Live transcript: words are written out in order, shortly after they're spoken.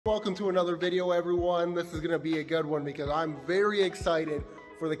Welcome to another video, everyone. This is going to be a good one because I'm very excited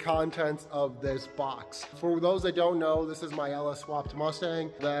for the contents of this box. For those that don't know, this is my LS swapped Mustang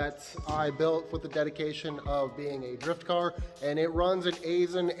that I built with the dedication of being a drift car, and it runs an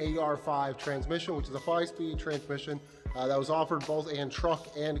AR5 transmission, which is a 5-speed transmission that was offered both in truck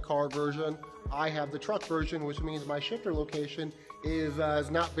and car version. I have the truck version, which means my shifter location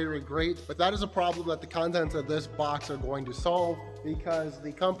is not very great, but that is a problem that the contents of this box are going to solve, because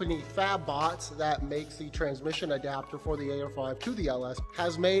the company Fabbot that makes the transmission adapter for the AR5 to the LS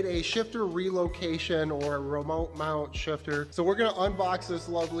has made a shifter relocation or a remote mount shifter. So we're gonna unbox this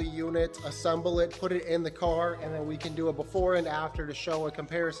lovely unit, assemble it, put it in the car, and then we can do a before and after to show a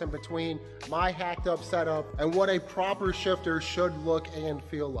comparison between my hacked up setup and what a proper shifter should look and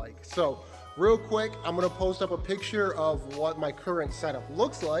feel like. So real quick, I'm gonna post up a picture of what my current setup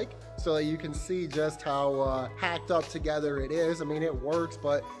looks like so that you can see just how hacked up together it is. I mean, it works,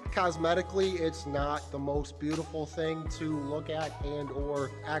 but cosmetically, it's not the most beautiful thing to look at and or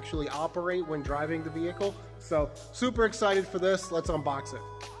actually operate when driving the vehicle. So super excited for this. Let's unbox it.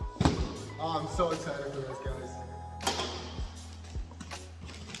 Oh, I'm so excited for this, guys.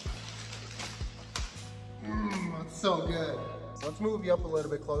 It's so good. So let's move you up a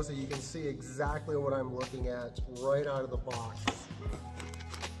little bit closer. You can see exactly what I'm looking at right out of the box.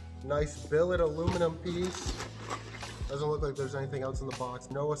 Nice billet aluminum piece. Doesn't look like there's anything else in the box.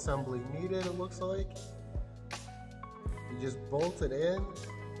 No assembly needed, it looks like. You just bolt it in.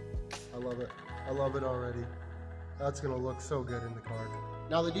 I love it. I love it already. That's gonna look so good in the car.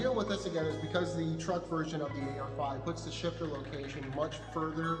 Now the deal with this again is because the truck version of the AR5 puts the shifter location much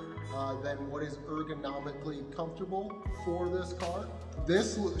further than what is ergonomically comfortable for this car.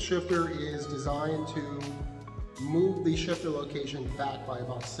 This shifter is designed to move the shifter location back by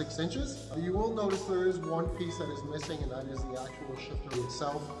about 6 inches. You will notice there is one piece that is missing, and that is the actual shifter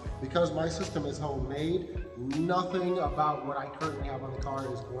itself. Because my system is homemade, nothing about what I currently have on the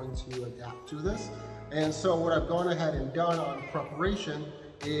car is going to adapt to this. And so what I've gone ahead and done on preparation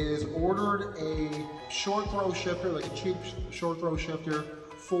is ordered a short throw shifter, like a cheap short throw shifter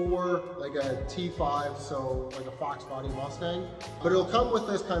for like a T5, so like a Fox body Mustang. But it'll come with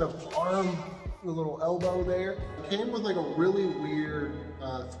this kind of arm, the little elbow there. It came with like a really weird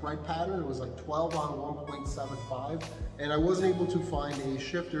thread pattern. It was like 12 on 1.75, and I wasn't able to find a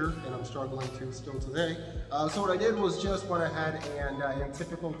shifter, and I'm struggling to still today. So what I did was just went ahead and in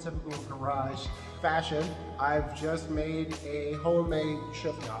typical garage fashion, I've just made a homemade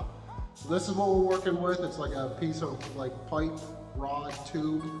shift knob. So this is what we're working with. It's like a piece of like pipe rod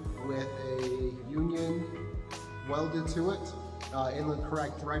tube with a union welded to it in the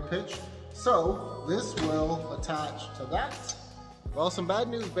correct thread pitch. So this will attach to that. Well, some bad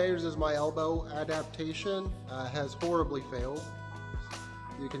news bears is my elbow adaptation has horribly failed.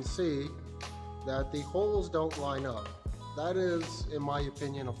 You can see that the holes don't line up. That is, in my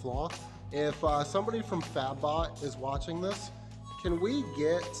opinion, a flaw. If somebody from Fabbot is watching this, can we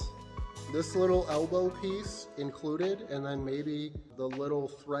get this little elbow piece included and then maybe the little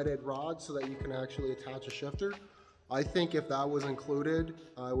threaded rod so that you can actually attach a shifter? I think if that was included,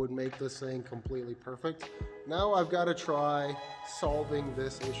 I would make this thing completely perfect. Now I've got to try solving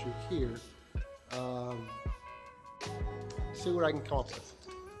this issue here. See what I can come up with.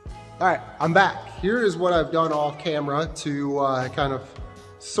 All right, I'm back. Here is what I've done off camera to kind of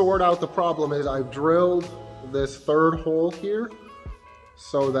sort out the problem. Is I've drilled this third hole here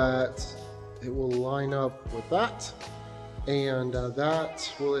so that it will line up with that. And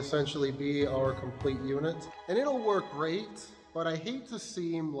that will essentially be our complete unit. And it'll work great, but I hate to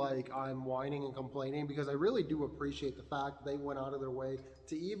seem like I'm whining and complaining because I really do appreciate the fact they went out of their way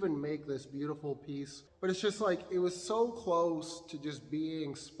to even make this beautiful piece. But it's just like, it was so close to just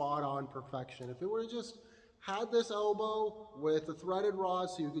being spot on perfection. If it would have just had this elbow with a threaded rod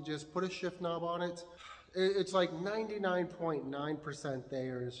so you could just put a shift knob on it, it's like 99.9%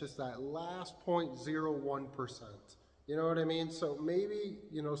 there. It's just that last 0.01%. You know what I mean? So maybe,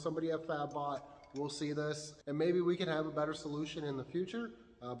 you know, somebody at Fabbot will see this and maybe we can have a better solution in the future.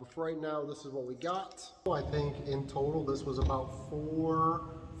 But for right now, this is what we got. I think in total, this was about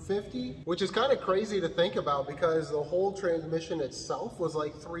 $450, which is kind of crazy to think about because the whole transmission itself was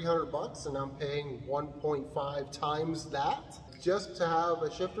like 300 bucks and I'm paying 1.5 times that just to have a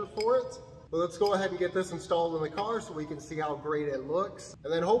shifter for it. But let's go ahead and get this installed in the car so we can see how great it looks.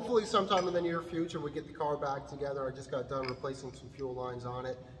 And then hopefully sometime in the near future, we get the car back together. I just got done replacing some fuel lines on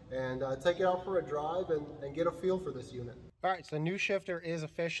it and take it out for a drive and get a feel for this unit. All right, so the new shifter is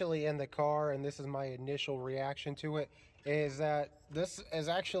officially in the car, and this is my initial reaction to it, is that this is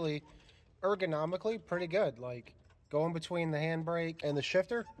actually ergonomically pretty good. Like, going between the handbrake and the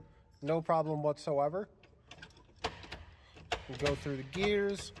shifter, no problem whatsoever. We go through the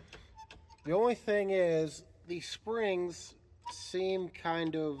gears. The only thing is, these springs seem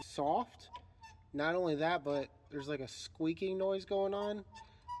kind of soft. Not only that, but there's like a squeaking noise going on.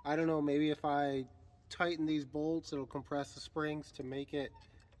 I don't know, maybe if I tighten these bolts, it'll compress the springs to make it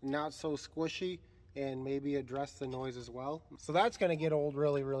not so squishy and maybe address the noise as well. So that's gonna get old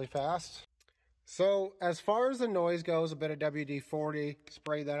really, really fast. So as far as the noise goes, a bit of WD-40,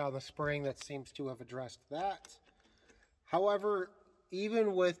 spray that on the spring. That seems to have addressed that. However,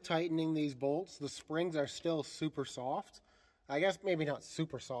 even with tightening these bolts, the springs are still super soft. I guess maybe not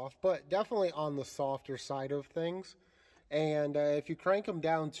super soft, but definitely on the softer side of things. And if you crank them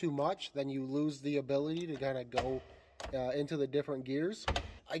down too much, then you lose the ability to kind of go into the different gears.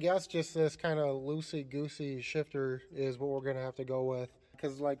 I guess just this kind of loosey-goosey shifter is what we're going to have to go with.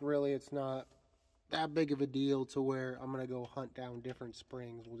 Because like really it's not that big of a deal to where I'm going to go hunt down different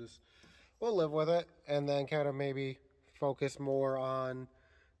springs. We'll live with it and then kind of maybe focus more on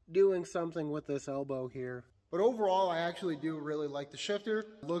doing something with this elbow here. But overall, I actually do really like the shifter.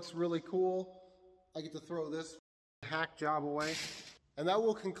 It looks really cool. I get to throw this hack job away. And that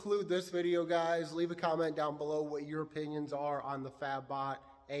will conclude this video, guys. Leave a comment down below what your opinions are on the Fabbot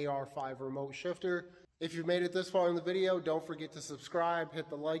AR5 remote shifter. If you've made it this far in the video, don't forget to subscribe, hit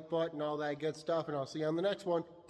the like button, all that good stuff, and I'll see you on the next one.